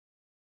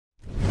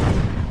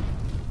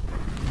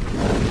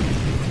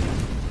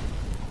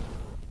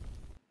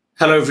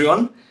Hello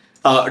everyone,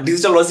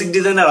 digital logic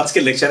ডিজাইনের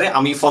আজকের লেকচারে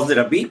আমি ফজলে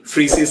রাব্বি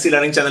ফ্রি সিএসসি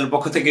লার্নিং চ্যানেলের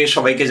পক্ষ থেকে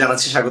সবাইকে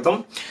জানাচ্ছি স্বাগতম।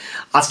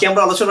 আজকে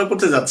আমরা আলোচনা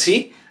করতে যাচ্ছি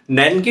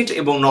ন্যান্ড গেট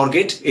এবং নর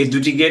গেট, এই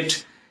দুটি গেট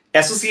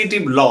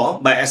অ্যাসোসিয়েটিভ ল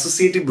বা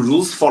অ্যাসোসিয়েটিভ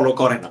রুলস ফলো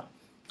করে না।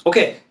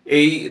 ওকে,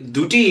 এই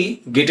দুটি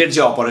গেটের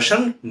যে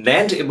অপারেশন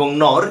ন্যান্ড এবং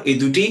নর, এই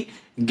দুটি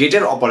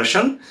গেটের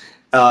অপারেশন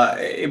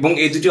এবং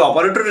এই দুটি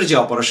অপারেটরের যে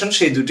অপারেশন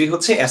সেই দুটি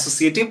হচ্ছে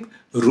অ্যাসোসিয়েটিভ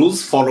রুলস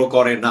ফলো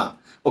করে না।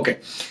 ওকে,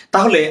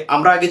 তাহলে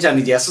আমরা আগে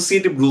জানি যে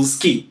অ্যাসোসিয়েটিভ রুলস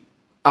কি।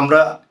 আমরা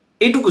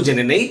এইটুকু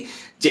জেনে নেই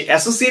যে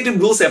অ্যাসোসিয়েটিভ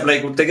রুলস অ্যাপ্লাই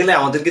করতে গেলে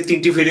আমাদেরকে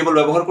তিনটি ভেরিয়েবল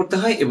ব্যবহার করতে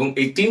হয় এবং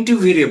এই তিনটি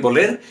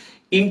ভেরিয়েবলের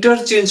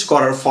ইন্টারচেঞ্জ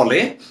করার ফলে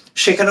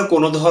সেখানে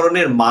কোনো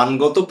ধরনের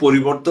মানগত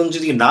পরিবর্তন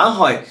যদি না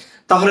হয়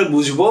তাহলে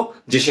বুঝবো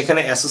যে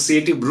সেখানে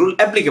অ্যাসোসিয়েটিভ রুল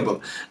অ্যাপ্লিকেবল।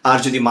 আর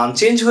যদি মান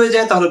চেঞ্জ হয়ে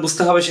যায় তাহলে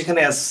বুঝতে হবে সেখানে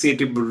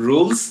অ্যাসোসিয়েটিভ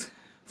রুলস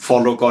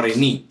ফলো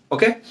করেনি।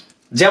 ওকে,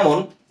 যেমন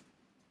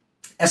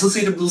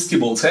অ্যাসোসিয়েটিভ রুলস কি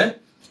বলছে,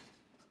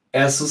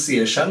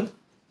 অ্যাসোসিয়েশন,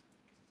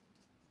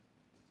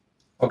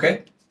 ওকে,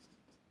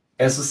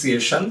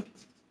 অ্যাসোসিয়েশন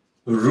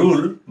রুল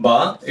বা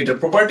এটার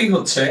প্রপার্টি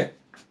হচ্ছে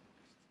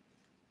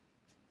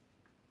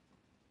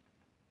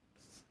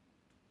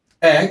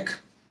এক,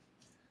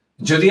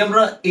 যদি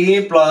আমরা এ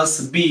প্লাস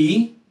বি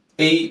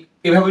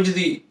এভাবে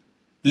যদি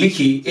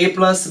লিখি এ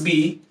প্লাস বি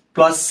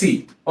প্লাস সি,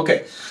 ওকে,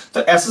 তো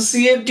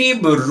অ্যাসোসিয়েটিভ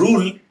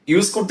রুল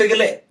ইউজ করতে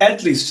গেলে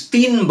অ্যাটলিস্ট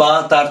 3 বা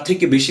তার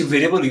থেকে বেশি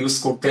ভেরিয়েবল ইউজ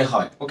করতে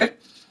হয়। ওকে,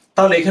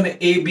 তাহলে এখানে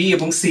এ বি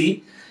এবং সি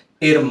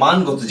এর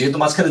মানগত, যেহেতু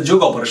মাঝখানে যোগ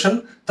অপারেশন,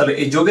 তাহলে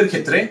এই যোগের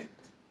ক্ষেত্রে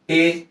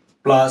এ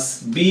প্লাস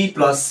বি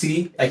প্লাস সি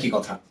একই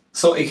কথা।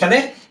 সো এখানে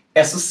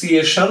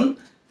অ্যাসোসিয়েশন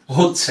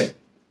হচ্ছে।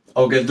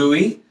 ওকে,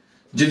 2,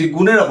 যদি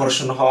গুণের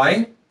অপারেশন হয়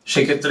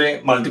সেক্ষেত্রে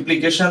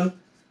multiplication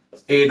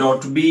A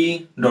dot B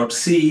dot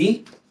C,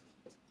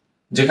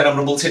 যেখানে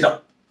আমরা বলছি এটা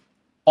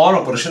অর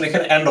অপারেশন,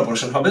 এখানে অ্যান্ড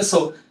অপারেশন হবে। So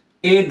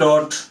A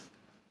dot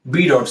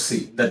B dot C,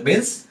 that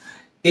means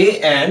a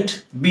and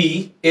B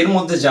এর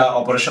মধ্যে যা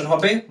অপারেশন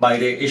হবে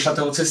বাইরে এর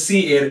সাথে হচ্ছে সি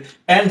এর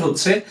অ্যান্ড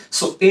হচ্ছে,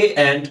 so A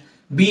and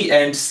B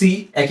and C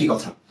একই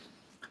কথা।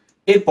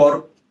 এরপর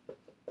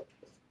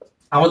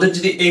আমাদের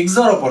যদি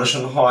এক্সঅর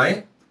অপারেশন হয়,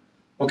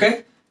 ওকে,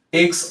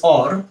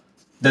 এক্সঅর,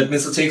 দ্যাট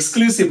মিনস হচ্ছে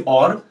exclusive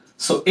or,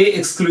 so A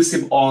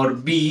exclusive or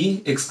B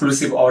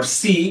exclusive or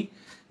C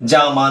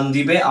যা মান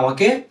দিবে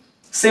আমাকে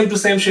সেম টু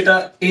সেম সেটা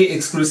এ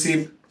exclusive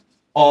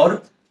or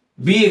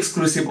B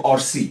exclusive or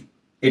C,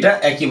 এটা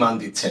একই মান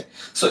দিচ্ছে।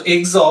 সো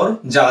এক্সঅর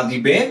যা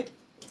দিবে,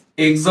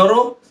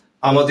 এক্সঅরও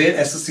আমাদের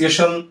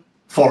অ্যাসোসিয়েশন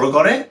ফলো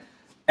করে।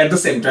 At the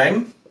same time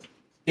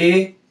A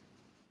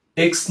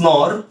x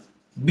নর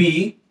বি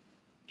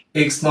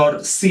এক্স নর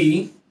সি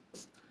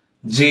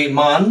যে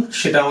মান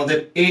সেটা আমাদের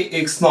এ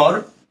এক্স নর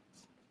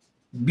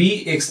বি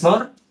এক্স নর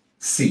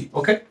সি,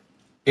 ওকে,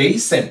 এই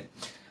সেম।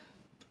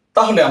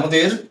 তাহলে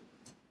আমাদের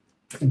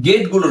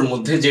গেটগুলোর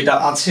মধ্যে যেটা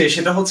আছে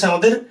সেটা হচ্ছে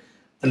আমাদের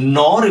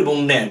নর এবং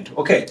ন্যান্ড।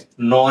 ওকে,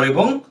 নর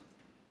এবং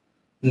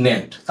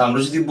ন্যান্ড। তা আমরা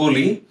যদি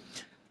বলি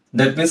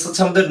দ্যাট মিনস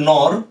হচ্ছে আমাদের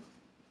নর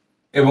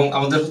এবং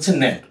আমাদের হচ্ছে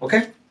ন্যান্ড। ওকে,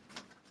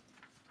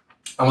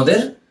 আমাদের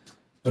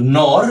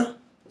নর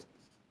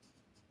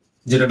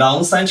যেটা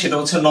ডাউন সাইন সেটা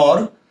হচ্ছে নর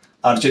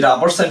আর যেটা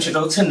আপার সাইন সেটা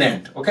হচ্ছে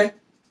ন্যান্ড। ওকে,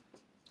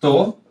 তো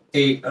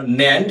এই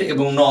ন্যান্ড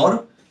এবং নর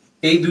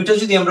এই দুইটা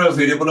যদি আমরা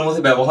ভেরিয়েবলের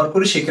মধ্যে ব্যবহার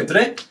করি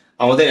সেক্ষেত্রে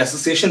আমাদের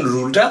অ্যাসোসিয়েশন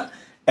রুলটা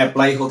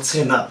অ্যাপ্লাই হচ্ছে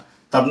না।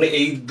 তার মানে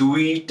এই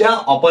দুইটা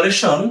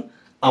অপারেশন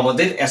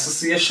আমাদের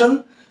অ্যাসোসিয়েশন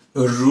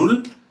রুল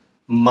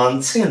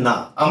মানছে না।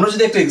 আমরা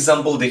যদি একটা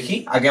এক্সাম্পল দেখি,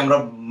 আগে আমরা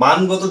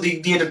মানগত দিক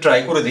দিয়ে এটা ট্রাই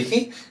করে দেখি,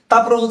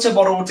 তারপরে হচ্ছে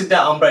পরবর্তীতে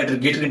আমরা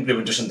এটার গেটের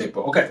ইমপ্লিমেন্টেশন দেখবো।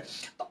 ওকে,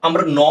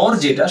 আমরা নর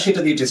যেটা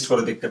সেটা দিয়ে টেস্ট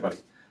করে দেখতে পারি।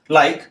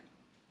 লাইক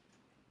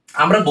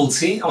আমরা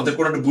বলছি আমাদের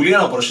কোনো একটা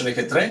বুলিয়ান অপারেশনের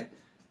ক্ষেত্রে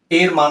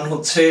এর মান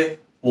হচ্ছে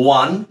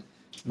 1,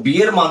 বি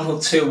এর মান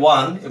হচ্ছে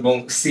 1 এবং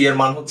সি এর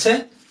মান হচ্ছে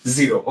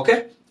 0। ওকে,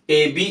 এ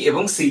বি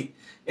এবং সি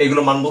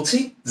এগুলো মান বলছি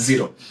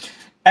 0।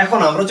 এখন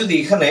আমরা যদি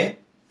এখানে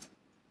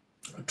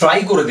ট্রাই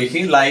করে দেখি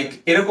লাইক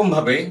এরকম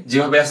ভাবে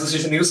যেভাবে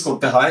অ্যাসোসিয়েশন ইউজ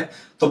করতে হয়,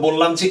 তো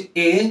বললাম যে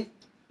এ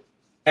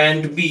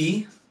অ্যান্ড বি,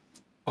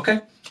 ওকে,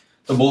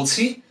 তো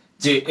বলছি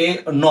যে এ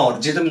নর,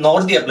 যেহেতু আমি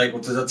নর দিয়ে অ্যাপ্লাই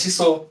করতে যাচ্ছি,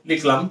 সো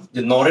লিখলাম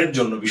যে নরের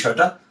জন্য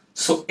বিষয়টা,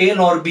 সো এ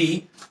নর বি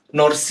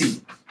নর সি।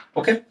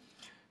 ওকে,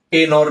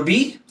 এ নর বি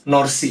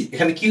নর সি,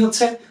 এখানে কি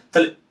হচ্ছে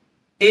তাহলে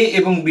এ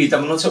এবং বি, তার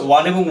মানে হচ্ছে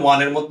 1 এবং 1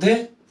 এর মধ্যে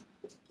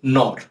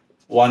নর,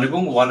 1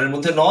 এবং 1 এর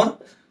মধ্যে নর,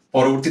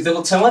 পরবর্তীতে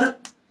হচ্ছে আমার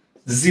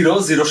 0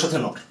 0 সাথে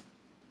নর।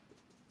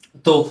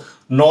 তো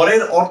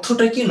নরের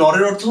অর্থটা কি?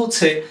 নরের অর্থ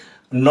হচ্ছে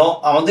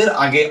আমাদের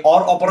আগে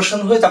অর অপারেশন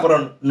হয়ে তারপর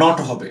নট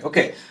হবে।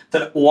 ওকে,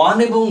 তাহলে 1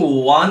 এবং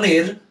 1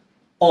 এর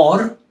অর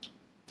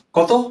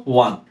কত?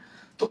 1,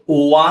 তো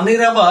 1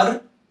 এর আবার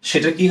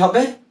সেটা কি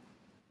হবে?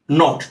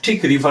 নট, ঠিক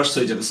রিভার্স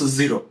হয়ে যাবে, সো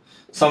 0।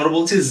 সো আমরা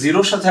বলছি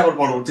 0 সাথে আবার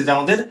পরবর্তীতে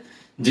আমাদের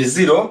যে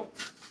 0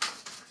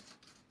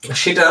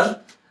 সেটার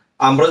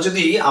আমরা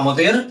যদি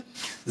আমাদের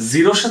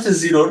 0 সাথে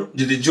 0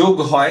 যদি যোগ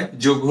হয়,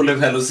 যোগ হলে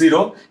ভ্যালু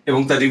 0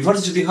 এবং তার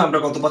রিভার্স যদি হয় আমরা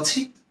কত পাচ্ছি?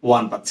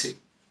 1 পাচ্ছি।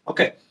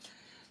 ওকে,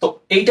 তো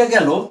এইটা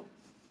গেল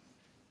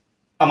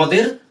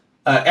আমাদের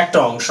একটা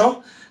অংশ।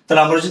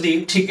 তাহলে আমরা যদি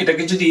ঠিক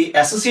এটাকে যদি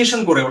অ্যাসোসিয়েশন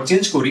করে আবার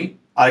চেঞ্জ করি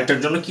আরেকটার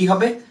জন্য কি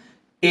হবে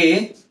এ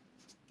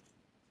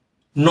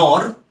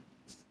নর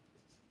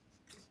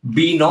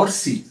বি নর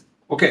সি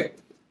ওকে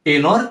এ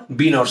নর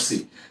বি নর সি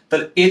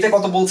তাহলে এতে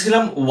কত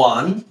বলছিলাম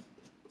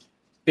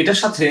 1 এটার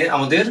সাথে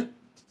আমাদের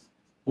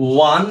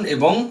 1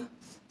 এবং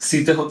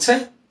সিতে হচ্ছে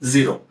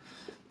 0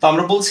 তো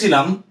আমরা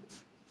বলছিলাম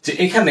যে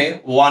এখানে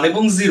 1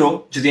 এবং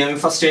 0 যদি আমি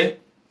ফার্স্টে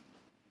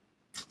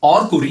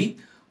অর করি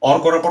অর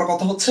করার পর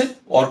কত হচ্ছে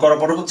অর করার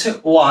পর হচ্ছে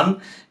 1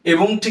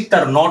 এবং ঠিক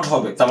তার নট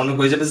হবে তার মানে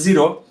হয়ে যাবে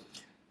 0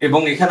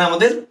 এবং এখানে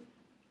আমাদের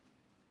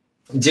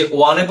যে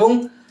 1 এবং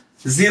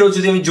 0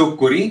 যদি আমি যোগ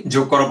করি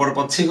যোগ করার পর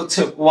পাচ্ছি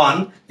হচ্ছে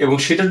 1 এবং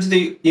সেটা যদি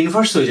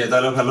ইনভার্স হয়ে যায়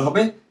তাহলে ভালো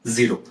হবে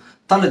 0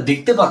 তাহলে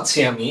দেখতে পাচ্ছি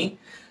আমি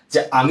যে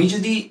আমি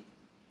যদি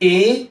এ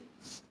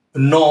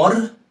নর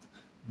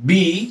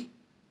বি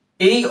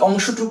এই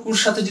অংশটুকুর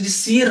সাথে যদি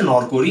সি এর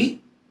নর করি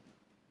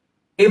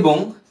এবং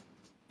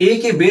এ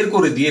কে বের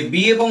করে দিয়ে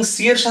বি এবং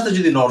সি এর সাথে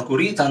যদি নর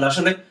করি তাহলে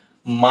আসলে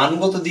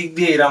মানগত দিক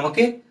দিয়ে এরা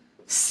আমাকে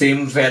সেম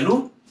ভ্যালু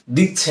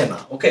দিচ্ছে না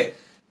ওকে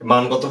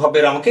মানগতভাবে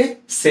এরা আমাকে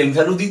সেম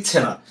ভ্যালু দিচ্ছে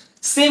না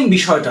সেম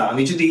বিষয়টা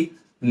আমি যদি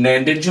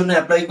NAND এর জন্য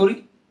অ্যাপ্লাই করি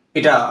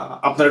এটা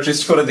আপনারা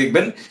টেস্ট করে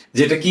দেখবেন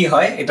যেটা কি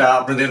হয় এটা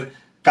আপনাদের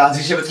কাজ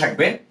হিসেবে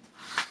থাকবে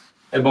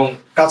এবং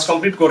কাজ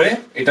কমপ্লিট করে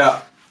এটা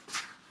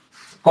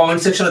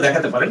কমেন্ট সেকশনে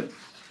দেখাতে পারেন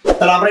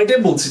তাহলে আমরা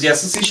এটাই বলছি যে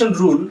অ্যাসোসিয়েশন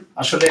রুল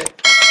আসলে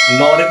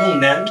NOR এবং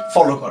NAND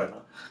ফলো করে না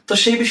তো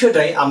সেই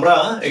বিষয়টাই আমরা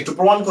একটু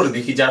প্রমাণ করে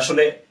দেখি যে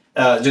আসলে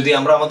যদি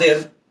আমরা আমাদের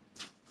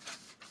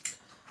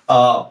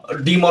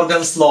ডি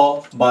মর্গানস ল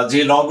বা যে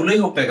ল গুলোই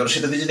হোক না কেন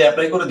সেটাতে যদি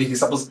অ্যাপ্লাই করে দেখি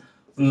সাপোজ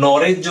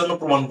NOR এর জন্য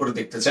প্রমাণ করে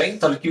দেখতে চাই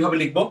তাহলে কিভাবে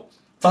লিখবো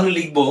তাহলে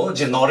লিখবো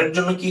যে NOR এর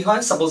জন্য কি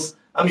হয় সাপোজ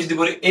আমি যদি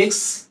বলি x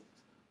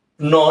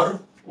NOR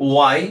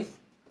y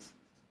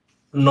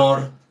NOR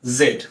z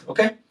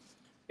ওকে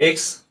x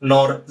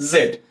NOR z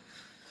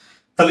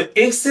তাহলে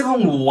x এবং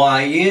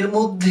y এর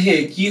মধ্যে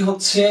কি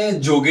হচ্ছে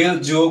যোগের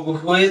যোগ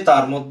হয়ে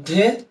তার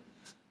মধ্যে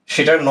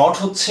সেটা নট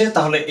হচ্ছে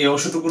তাহলে এই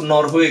অংশটুকু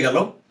নর হয়ে গেল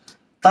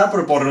তারপর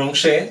পরের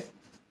অংশে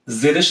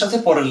z এর সাথে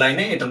পরের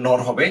লাইনে এটা নর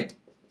হবে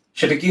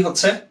সেটা কি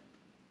হচ্ছে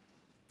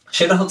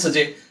সেটা হচ্ছে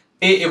যে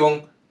a এবং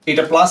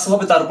এটা প্লাস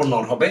হবে তারপর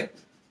নর হবে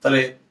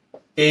তাহলে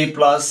a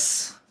প্লাস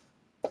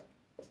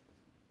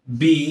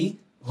b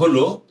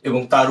হলো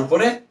এবং তার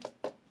উপরে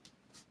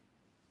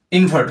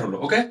ইনভার্ট হলো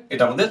ওকে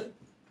এটা আমাদের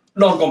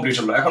নর কমপ্লিট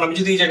হলো এখন আমি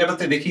যদি এই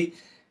জায়গাটাতে দেখি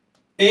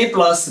a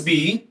plus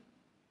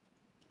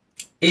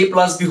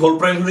b whole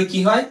prime হলে কি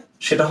হয়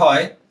সেটা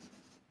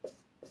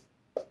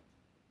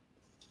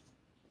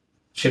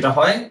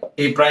হয়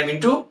a prime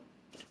into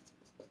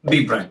b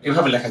prime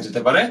এভাবে লেখা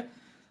যেতে পারে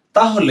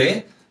তাহলে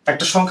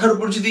একটা সংখ্যার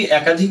উপর যদি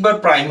একাধিকবার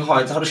প্রাইম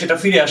হয় তাহলে সেটা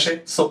ফিরে আসে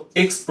so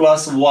x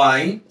plus y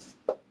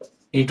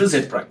into z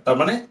prime তার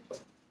মানে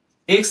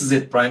x z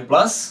prime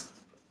plus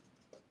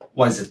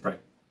y z prime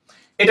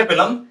এটা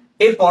পেলাম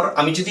এরপর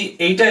আমি যদি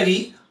এইটারই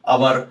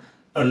আবার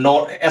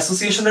নর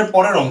অ্যাসোসিয়েশনের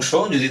পরের অংশ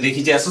যদি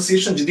দেখি যে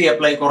অ্যাসোসিয়েশন যদি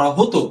অ্যাপ্লাই করা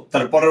হতো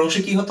তাহলে পরের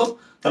অংশে কি হতো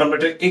তাহলে আমরা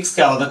এটা x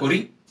কে আলাদা করি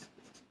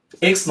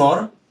x নর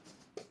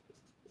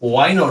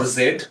y নর z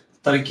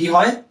তাহলে কি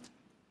হয়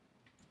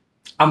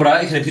আমরা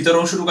এখানে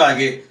ভিতরের অংশটুকু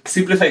আগে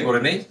সিম্পলিফাই করে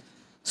নেই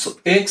সো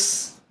x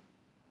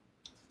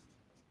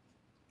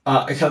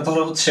এখানে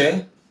তাহলে হচ্ছে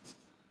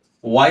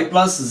y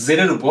প্লাস z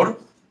এর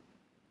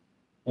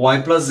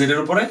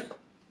উপরে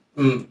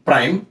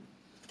প্রাইম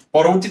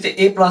পরবর্তীতে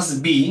a প্লাস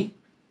b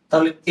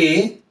তাহলে a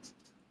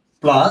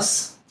plus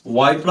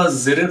y plus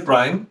z এর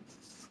প্রাইম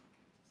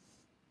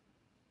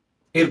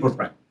এরপর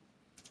প্রাইম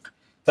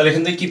তাহলে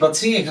এখান থেকে কি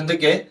পাচ্ছি এখান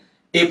থেকে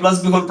a plus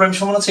b whole prime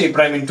সমান আছে a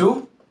prime into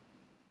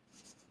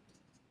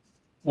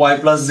y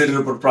plus z এর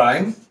উপর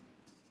প্রাইম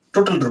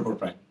টোটালের উপর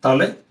প্রাইম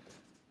তাহলে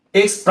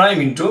x prime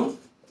into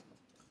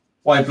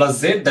y plus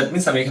z that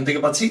means আমি এখান থেকে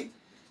পাচ্ছি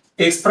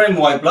x prime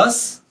y plus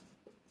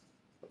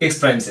x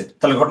prime z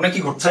তাহলে ঘটনা কি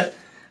ঘটছে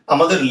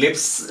আমাদের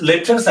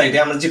লেফট হ্যান্ড সাইডে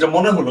আমরা যেটা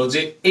মনে হলো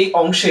যে এই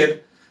অংশের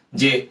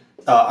যে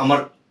আমার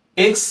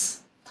x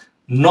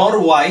নর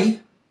y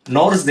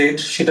নর z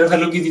সেটার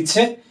ভ্যালু কি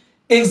দিচ্ছে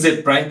x z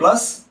prime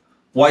plus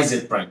y z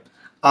prime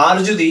আর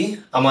যদি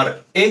আমার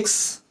x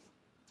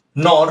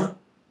নর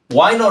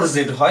y নর z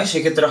হয়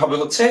সেক্ষেত্রে হবে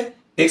হচ্ছে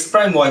x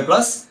prime y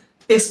plus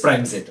x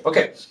prime z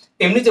ওকে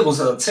এমনিতে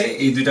বোঝা যাচ্ছে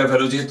এই দুইটার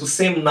ভ্যালু যেহেতু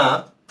সেম না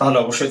তাহলে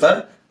অবশ্যই তার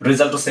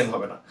রেজাল্টও সেম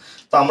হবে না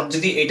তো আমরা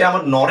যদি এটা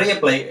আমার নরে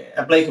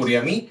অ্যাপ্লাই করি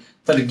আমি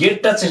তাহলে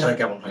গেটটার চেহারা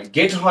কেমন হয়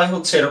গেট হয়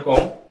হচ্ছে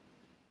এরকম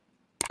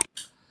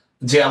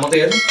যে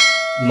আমাদের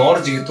নর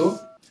যেহেতু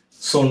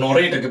সো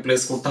নরে এটাকে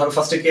প্লেস করতে হবে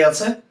ফার্স্টে কে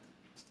আছে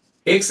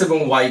x এবং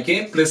y কে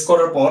প্লেস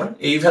করার পর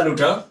এই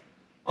ভ্যালুটা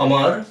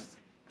আমার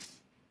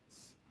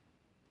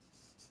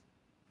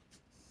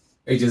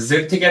এই যে z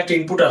থেকে একটা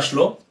ইনপুট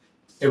আসলো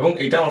এবং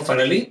এটা আমার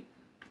ফাইনালি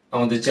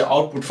আমাদের যে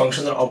আউটপুট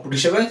ফাংশনের আউটপুট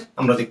হিসেবে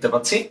আমরা দেখতে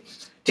পাচ্ছি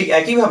ঠিক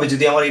একই ভাবে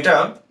যদি আমার এটা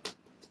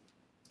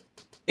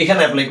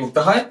এখানে অ্যাপ্লাই করতে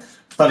হয়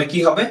তাহলে কি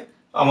হবে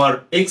আমার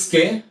x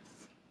কে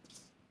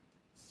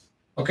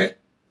ওকে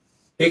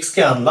x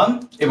কে আনলাম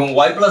এবং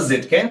y প্লাস z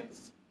কে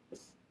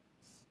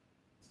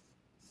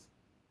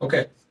ওকে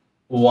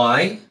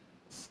y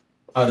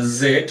আর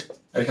জেড,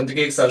 এখান থেকে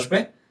এক্স আসবে,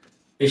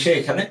 এসে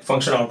এখানে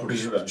ফাংশন আউটপুট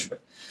হিসেবে আসবে।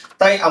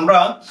 তাই আমরা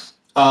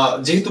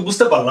যেহেতু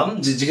বুঝতে পারলাম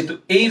যে যেহেতু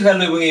এই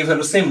ভ্যালু এবং এই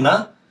ভ্যালু সেম না,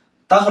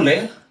 তাহলে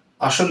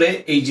আসলে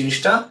এই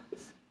জিনিসটা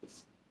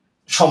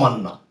সমান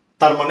না।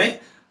 তার মানে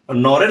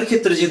নরের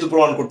ক্ষেত্রে যেহেতু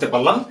প্রমাণ করতে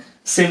পারলাম,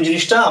 সেম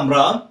জিনিসটা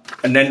আমরা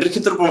ন্যান্ডের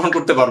ক্ষেত্রে প্রমাণ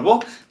করতে পারবো।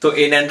 তো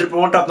এই ন্যান্ডের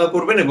প্রমাণটা আপনারা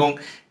করবেন, এবং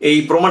এই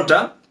প্রমাণটা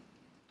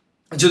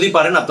যদি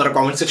পারেন আপনারা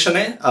কমেন্ট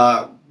সেকশনে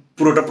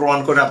পুরোটা প্রমাণ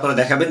করে আপনারা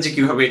দেখাবেন যে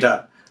কিভাবে এটা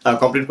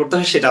কমপ্লিট করতে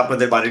হয়, সেটা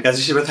আপনাদের বাড়ির কাজ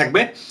হিসেবে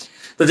থাকবে।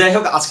 তো যাই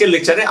হোক, আজকের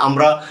লেকচারে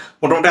আমরা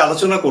মোটামুটি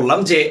আলোচনা করলাম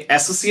যে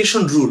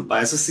অ্যাসোসিয়েশন রুল বা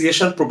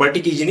অ্যাসোসিয়েশন প্রপার্টি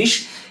কি জিনিস,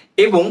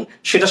 এবং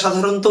সেটা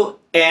সাধারণত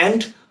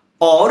অ্যান্ড,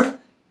 অর,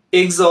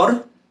 এক্সঅর,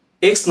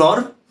 এক্সনর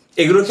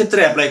এগুলোর ক্ষেত্রে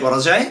অ্যাপ্লাই করা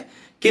যায়,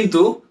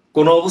 কিন্তু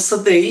কোনো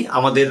অবস্থাতেই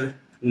আমাদের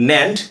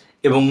ন্যান্ড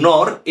এবং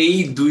নর এই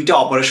দুইটা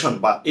অপারেশন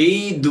বা এই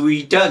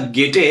দুইটা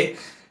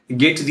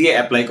গেট দিয়ে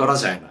অ্যাপ্লাই করা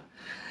যায় না।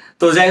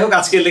 তো যাই হোক,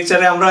 আজকের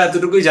লেকচারে আমরা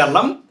এতটুকুই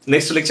জানলাম।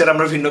 নেক্সট লেকচারে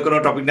আমরা ভিন্ন কোনো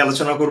টপিক নিয়ে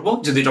আলোচনা করব।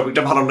 যদি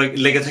টপিকটা ভালো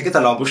লেগে থাকে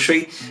তাহলে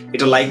অবশ্যই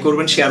এটা লাইক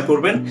করবেন, শেয়ার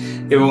করবেন,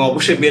 এবং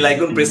অবশ্যই বেল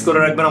আইকন প্রেস করে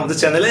রাখবেন আমাদের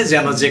চ্যানেলে,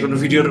 যেন যে কোনো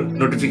ভিডিওর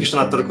নোটিফিকেশন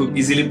আপনারা খুব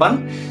ইজিলি পান।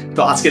 তো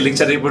আজকের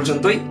লেকচার এই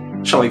পর্যন্তই,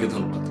 সবাইকে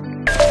ধন্যবাদ।